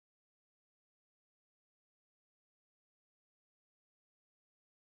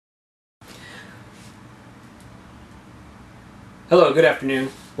Hello, good afternoon.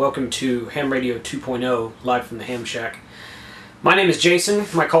 Welcome to Ham Radio 2.0, live from the Ham Shack. My name is Jason.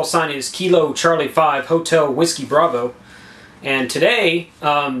 My call sign is Kilo Charlie 5 Hotel Whiskey Bravo. And today,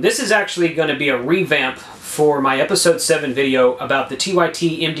 this is actually going to be a revamp for my episode 7 video about the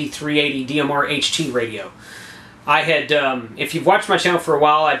TYT MD380 DMR HT radio. I had, if you've watched my channel for a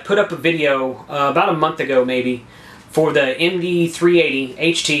while, I put up a video about a month ago maybe for the MD380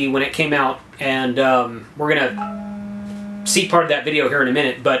 HT when it came out, and we're going to see part of that video here in a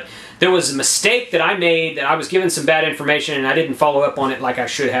minute, but there was a mistake that I made, that I was given some bad information and I didn't follow up on it like I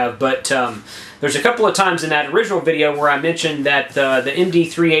should have. But there's a couple of times in that original video where I mentioned that the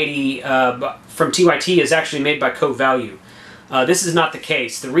MD380 from TYT is actually made by Code Value. This is not the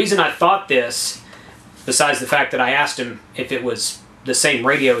case. The reason I thought this, besides the fact that I asked him if it was the same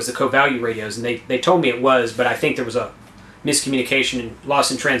radio as the Code Value radios, and they told me it was, but I think there was a miscommunication and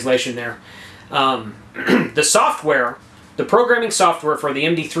loss in translation there. The software, the programming software for the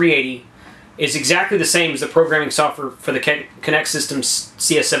MD380 is exactly the same as the programming software for the Connect Systems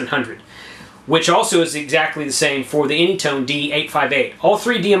CS700, which also is exactly the same for the Anytone D858. All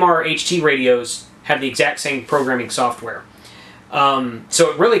three DMR HT radios have the exact same programming software.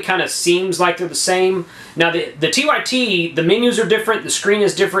 So it really kind of seems like they're the same. Now the TYT, the menus are different, the screen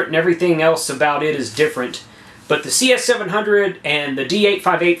is different, and everything else about it is different. But the CS700 and the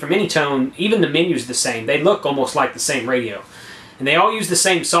D858 from Anytone, even the menu's the same. They look almost like the same radio. And they all use the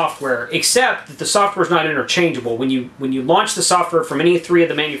same software, except that the software is not interchangeable. When you launch the software from any three of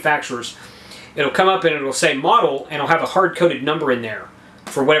the manufacturers, it'll come up and it'll say model, and it'll have a hard-coded number in there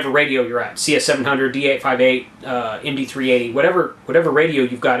for whatever radio you're at. CS700, D858, MD380, whatever radio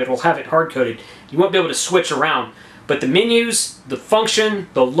you've got, it'll have it hard-coded. You won't be able to switch around. But the menus, the function,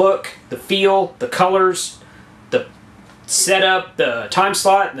 the look, the feel, the colors, the setup, the time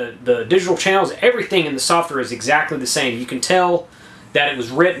slot, the digital channels, everything in the software is exactly the same. You can tell that it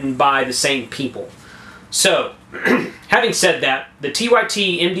was written by the same people. So, having said that, the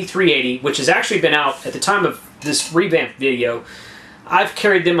TYT MD380, which has actually been out at the time of this revamp video, I've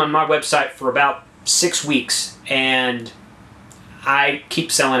carried them on my website for about 6 weeks, and I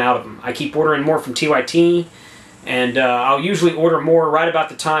keep selling out of them. I keep ordering more from TYT, and I'll usually order more right about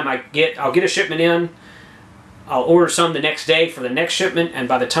the time I'll get a shipment in. I'll order some the next day for the next shipment, and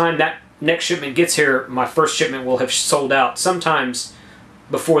by the time that next shipment gets here, my first shipment will have sold out sometimes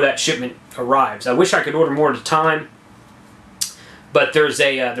before that shipment arrives. I wish I could order more at a time, but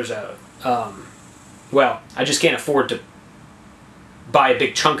well, I just can't afford to buy a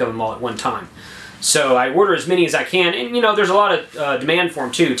big chunk of them all at one time. So I order as many as I can, and you know, there's a lot of demand for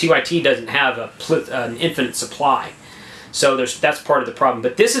them too. TYT doesn't have an infinite supply, so that's part of the problem.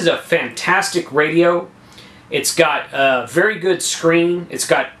 But this is a fantastic radio. It's got a very good screen. It's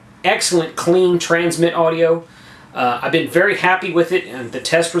got excellent, clean transmit audio. I've been very happy with it and the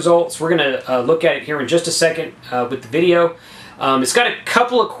test results. We're going to look at it here in just a second with the video. It's got a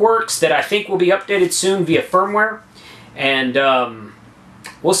couple of quirks that I think will be updated soon via firmware, and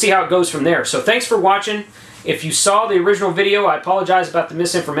we'll see how it goes from there. So thanks for watching. If you saw the original video, I apologize about the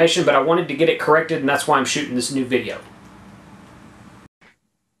misinformation, but I wanted to get it corrected, and that's why I'm shooting this new video.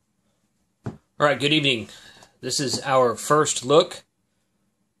 All right, good evening. This is our first look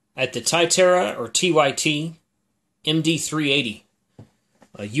at the Tytera, or TYT, MD380,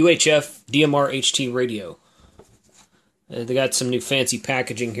 a UHF DMR HT radio. They got some new fancy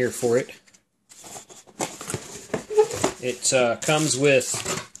packaging here for it. It comes with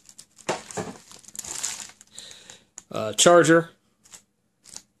a charger,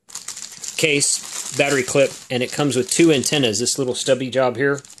 case, battery clip, and it comes with two antennas, this little stubby job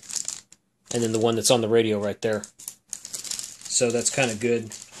here, and then the one that's on the radio right there. So that's kind of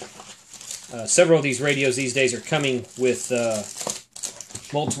good. Several of these radios these days are coming with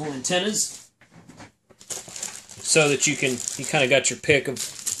multiple antennas, so that you kind of got your pick of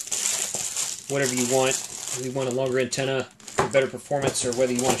whatever you want. Whether you want a longer antenna for better performance, or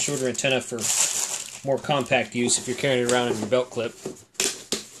whether you want a shorter antenna for more compact use if you're carrying it around in your belt clip.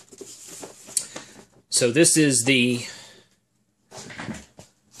 So this is the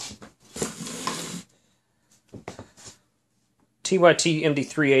TYT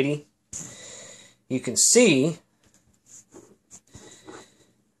MD380. You can see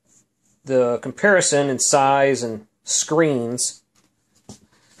the comparison in size and screens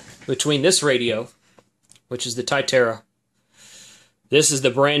between this radio, which is the Tytera. This is the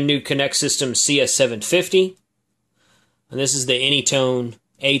brand new Connect Systems CS750, and this is the Anytone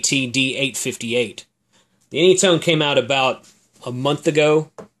AT-D858. The Anytone came out about a month ago.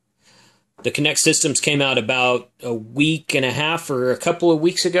 The Connect Systems came out about a week and a half or a couple of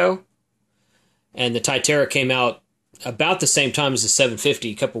weeks ago. And the Tytera came out about the same time as the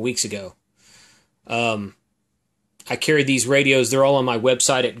 750 a couple weeks ago. I carry these radios. They're all on my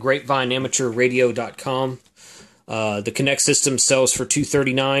website at grapevineamateurradio.com. The Connect system sells for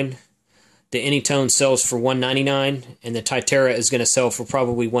 $239. The Anytone sells for $199, and the Tytera is going to sell for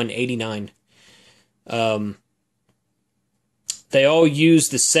probably $189. They all use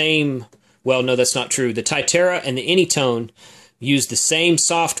the same. Well, no, that's not true. The Tytera and the Anytone use the same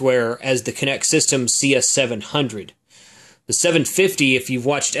software as the Connect system CS700. The 750, if you've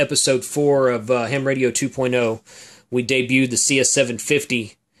watched episode 4 of Ham Radio 2.0, we debuted the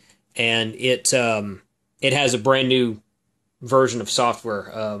CS750, and it has a brand new version of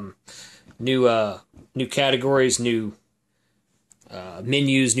software. New categories, new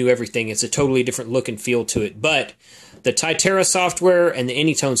menus, new everything. It's a totally different look and feel to it. But the Tytera software and the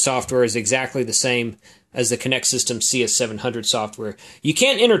Anytone software is exactly the same as the Connect System CS700 software. You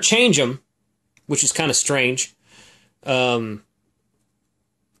can't interchange them, which is kind of strange. Because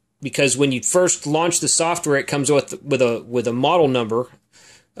when you first launch the software, it comes with a model number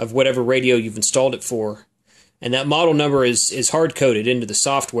of whatever radio you've installed it for. And that model number is hard-coded into the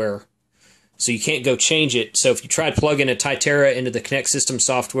software. So you can't go change it. So if you try to plug in a Tytera into the Connect System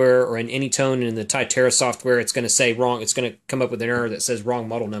software or an Anytone in the Tytera software, it's going to say wrong. It's going to come up with an error that says wrong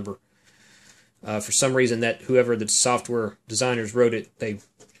model number. For some reason, that whoever the software designers wrote it, they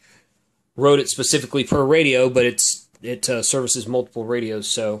wrote it specifically per radio, but it services multiple radios,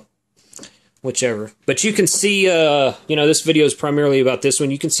 so whichever. But you can see, this video is primarily about this one.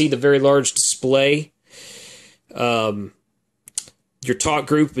 You can see the very large display. Your talk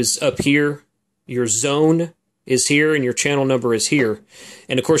group is up here. Your zone is here, and your channel number is here.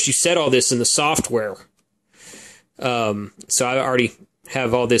 And, of course, you set all this in the software. So I already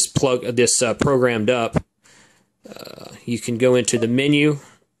have all this programmed up. You can go into the menu,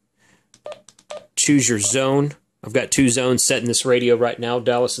 choose your zone. I've got 2 zones set in this radio right now,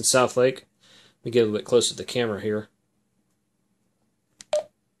 Dallas and South Lake. Let me get a little bit closer to the camera here.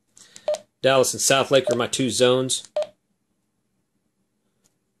 Dallas and South Lake are my 2 zones.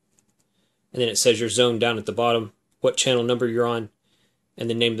 And then it says your zone down at the bottom, what channel number you're on, and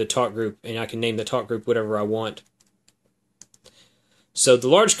the name of the talk group. And I can name the talk group whatever I want. So the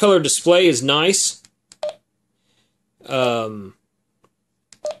large color display is nice.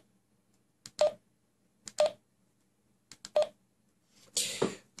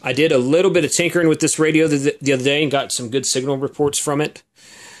 I did a little bit of tinkering with this radio the other day and got some good signal reports from it.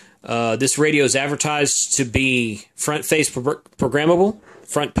 This radio is advertised to be front face programmable,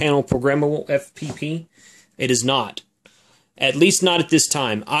 front panel programmable FPP. It is not. At least not at this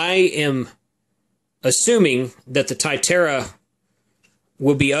time. I am assuming that the Tytera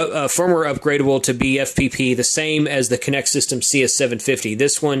will be firmware upgradable to be FPP, the same as the Connect System CS750.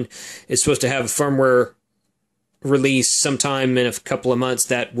 This one is supposed to have a firmware release sometime in a couple of months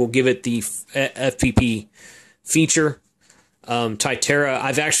that will give it the FPP feature. Tytera,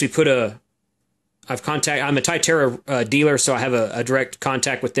 I've actually I'm a Tytera dealer, so I have a direct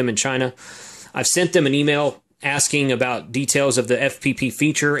contact with them in China. I've sent them an email asking about details of the FPP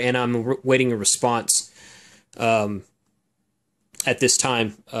feature, and I'm waiting a response at this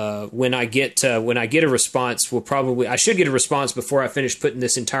time. When I get a response, I should get a response before I finish putting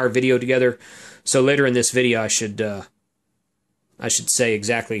this entire video together. So later in this video, I should say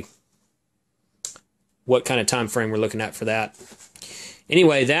exactly what kind of time frame we're looking at for that.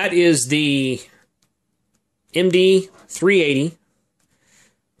 Anyway, that is the MD380.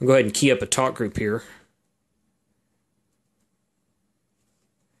 I'll go ahead and key up a talk group here.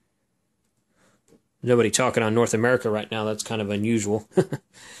 Nobody talking on North America right now. That's kind of unusual.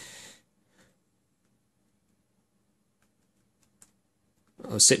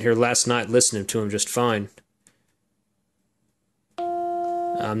 I was sitting here last night listening to him just fine.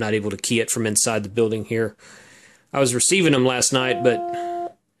 I'm not able to key it from inside the building here. I was receiving them last night,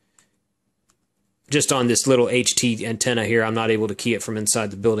 but just on this little HT antenna here, I'm not able to key it from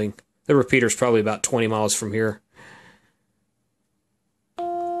inside the building. The repeater's probably about 20 miles from here.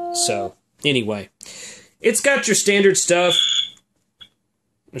 So, anyway, it's got your standard stuff.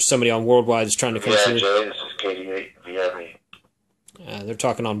 There's somebody on Worldwide that's trying to come through. Joey, this is KD8. Do you have me? They're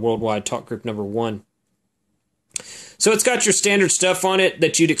talking on Worldwide Talk Group number 1. So it's got your standard stuff on it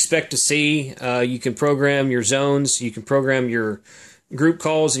that you'd expect to see. You can program your zones. You can program your group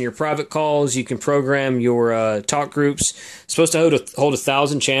calls and your private calls. You can program your talk groups. It's supposed to hold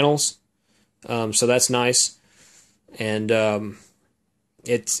 1,000 channels, so that's nice. And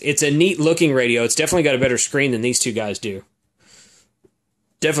it's a neat looking radio. It's definitely got a better screen than these two guys do.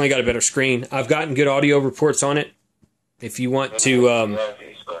 Definitely got a better screen. I've gotten good audio reports on it. If you want to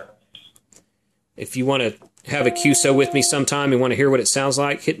have a QSO with me sometime and want to hear what it sounds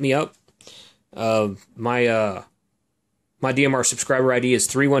like, hit me up. My DMR subscriber ID is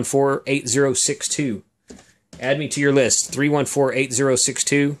 314-8062. Add me to your list,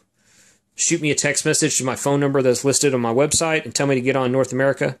 314-8062. Shoot me a text message to my phone number that's listed on my website and tell me to get on North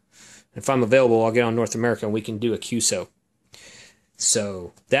America. If I'm available, I'll get on North America and we can do a QSO.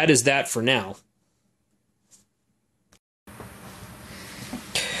 So that is that for now.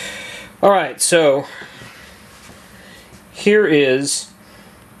 All right, so here is,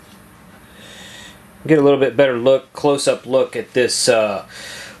 get a little bit better look, close-up look at this.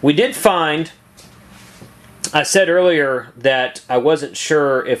 We did find, I said earlier that I wasn't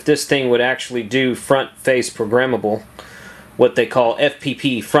sure if this thing would actually do front-face programmable, what they call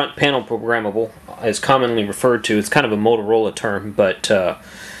FPP, front panel programmable, is commonly referred to. It's kind of a Motorola term, but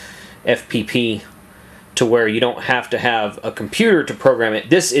FPP, to where you don't have to have a computer to program it.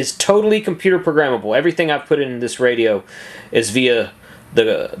 This is totally computer programmable. Everything I've put in this radio is via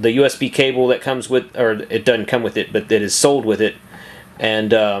the USB cable that comes with, or it doesn't come with it, but that is sold with it,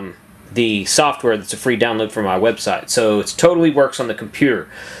 and the software that's a free download from my website. So it totally works on the computer.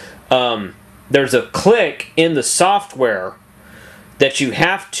 There's a click in the software that you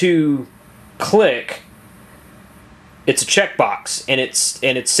have to click. It's a checkbox, and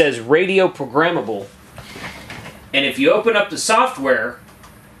it says radio programmable. And if you open up the software,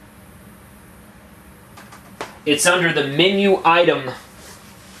 it's under the menu item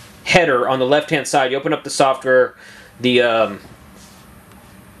header on the left-hand side. You open up the software, the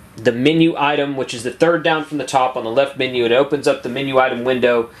menu item, which is the third down from the top on the left menu. It opens up the menu item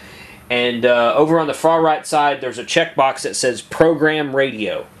window, and over on the far right side, there's a checkbox that says Program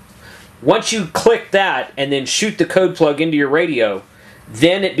Radio. Once you click that and then shoot the code plug into your radio,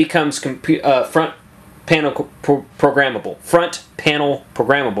 then it becomes front panel programmable. Front panel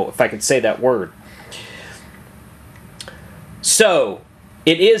programmable, if I can say that word. So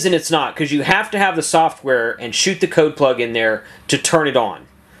it is and it's not, because you have to have the software and shoot the code plug in there to turn it on.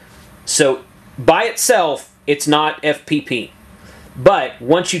 So by itself, it's not FPP. But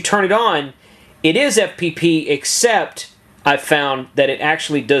once you turn it on, it is FPP, except I found that it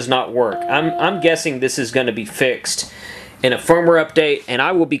actually does not work. I'm guessing this is going to be fixed in a firmware update, and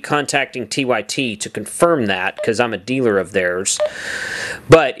I will be contacting TYT to confirm that, because I'm a dealer of theirs.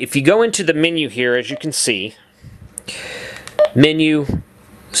 But if you go into the menu here, as you can see, menu,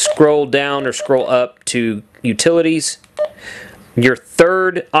 scroll down or scroll up to Utilities, your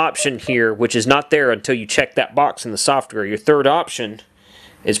third option here, which is not there until you check that box in the software, your third option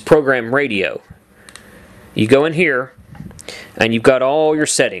is Program Radio. You go in here, and you've got all your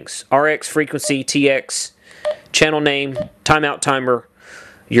settings: RX, frequency, TX, channel name, timeout timer,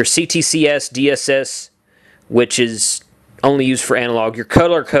 your CTCS, DSS, which is only used for analog, your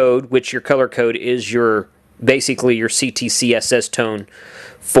color code, which your color code is your basically your CTCSS tone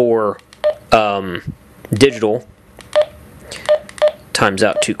for digital. Time's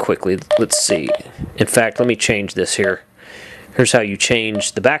out too quickly. Let's see. In fact, let me change this here. Here's how you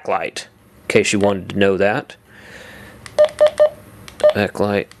change the backlight, in case you wanted to know that.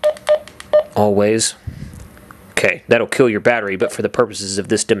 Backlight, always. Okay, that'll kill your battery, but for the purposes of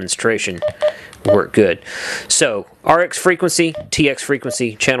this demonstration, it'll work good. So, RX frequency, TX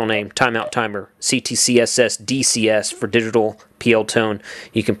frequency, channel name, timeout timer, CTCSS, DCS for digital, PL tone.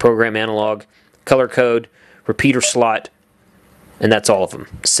 You can program analog, color code, repeater slot, and that's all of them.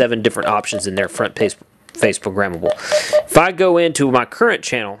 7 different options in there, front face programmable. If I go into my current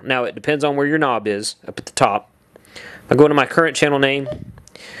channel, now it depends on where your knob is, up at the top. I go into my current channel name.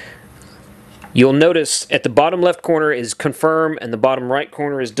 You'll notice at the bottom left corner is confirm and the bottom right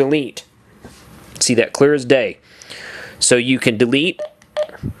corner is delete. See that clear as day. So you can delete.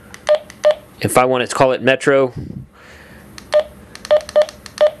 If I want to call it Metro,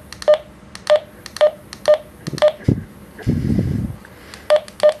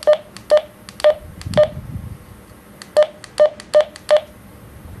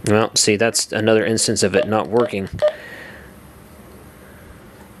 well, see, that's another instance of it not working.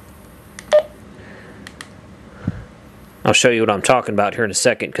 I'll show you what I'm talking about here in a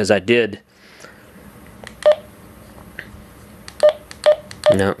second, because I did.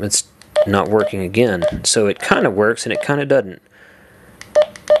 No, it's not working again. So it kind of works and it kind of doesn't.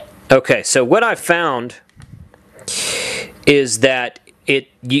 Okay, so what I found is that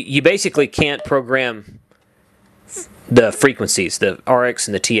you basically can't program the frequencies, the RX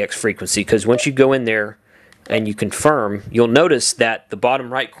and the TX frequency, because once you go in there and you confirm, you'll notice that the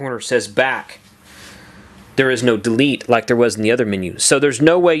bottom right corner says back. There is no delete like there was in the other menu. So there's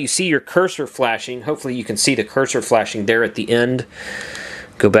no way. You see your cursor flashing. Hopefully you can see the cursor flashing there at the end.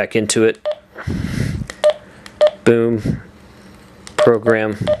 Go back into it. Boom.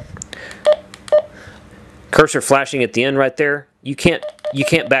 Program. Cursor flashing at the end right there. You can't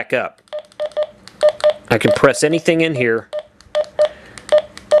back up. I can press anything in here.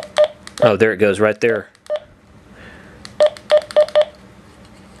 Oh, there it goes right there.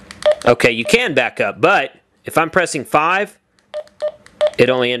 Okay, you can back up, but if I'm pressing 5, it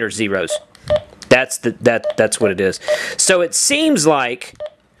only enters zeros. That's what it is. So it seems like,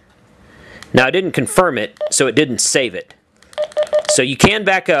 now I didn't confirm it, so it didn't save it. So you can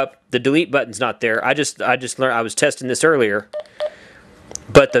back up. The delete button's not there. I just learned. I was testing this earlier,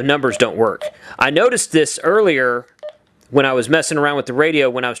 but the numbers don't work. I noticed this earlier when I was messing around with the radio,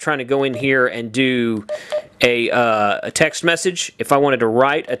 when I was trying to go in here and do a text message. If I wanted to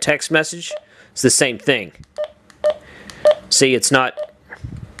write a text message, it's the same thing. See, it's not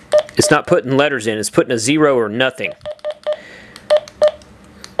putting letters in. It's putting a 0 or nothing.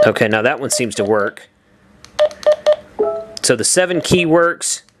 Okay, now that one seems to work. So the 7 key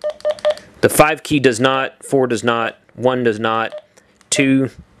works. The 5 key does not. 4 does not. 1 does not. 2.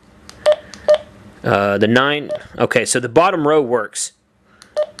 The 9. Okay, so the bottom row works.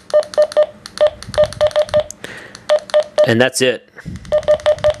 And that's it.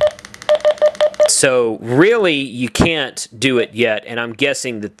 So really, you can't do it yet, and I'm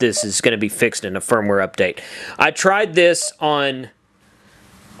guessing that this is going to be fixed in a firmware update. I tried this on,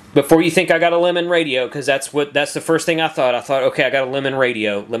 before you think I got a lemon radio, because that's the first thing I thought. I thought, okay, I got a lemon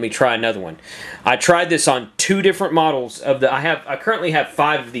radio. Let me try another one. I tried this on 2 different models of the. I currently have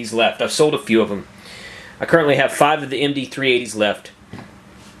 5 of these left. I've sold a few of them. I currently have 5 of the MD380s left.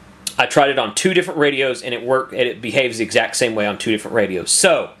 I tried it on 2 different radios, and it worked, and it behaves the exact same way on 2 different radios.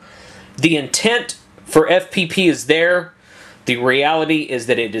 So the intent for FPP is there. The reality is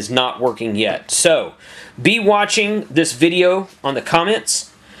that it is not working yet. So be watching this video on the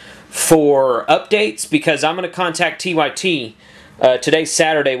comments for updates, because I'm going to contact TYT. Today's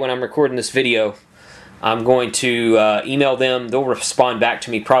Saturday when I'm recording this video. I'm going to email them. They'll respond back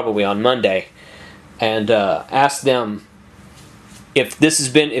to me probably on Monday and ask them if this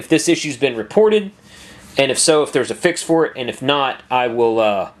issue's been reported, and if so, if there's a fix for it, and if not, I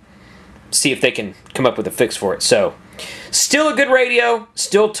will see if they can come up with a fix for it. So, still a good radio,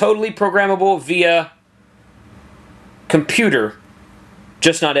 still totally programmable via computer,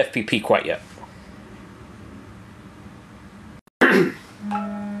 just not FPP quite yet.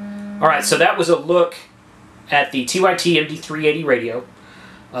 Alright, so that was a look at the TYT MD380 radio.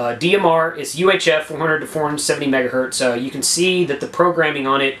 DMR is UHF 400 to 470 megahertz. You can see that the programming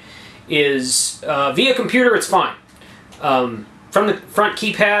on it is via computer. It's fine. From the front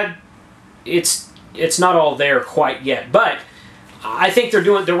keypad, it's not all there quite yet, but I think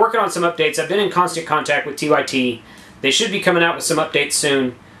they're working on some updates. I've been in constant contact with TYT. They should be coming out with some updates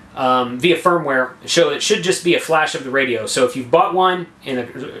soon via firmware. So it should just be a flash of the radio. So if you've bought one and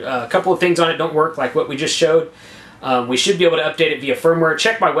a couple of things on it don't work, like what we just showed, we should be able to update it via firmware.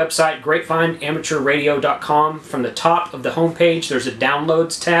 Check my website, grapevine-amateurradio.com. From the top of the homepage, there's a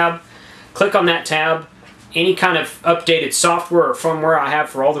Downloads tab. Click on that tab. Any kind of updated software or firmware I have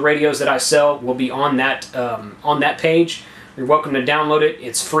for all the radios that I sell will be on that page. You're welcome to download it.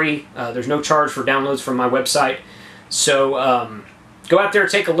 It's free. There's no charge for downloads from my website. So go out there,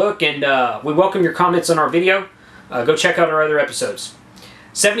 take a look, and we welcome your comments on our video. Go check out our other episodes.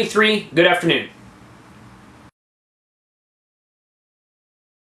 73, good afternoon.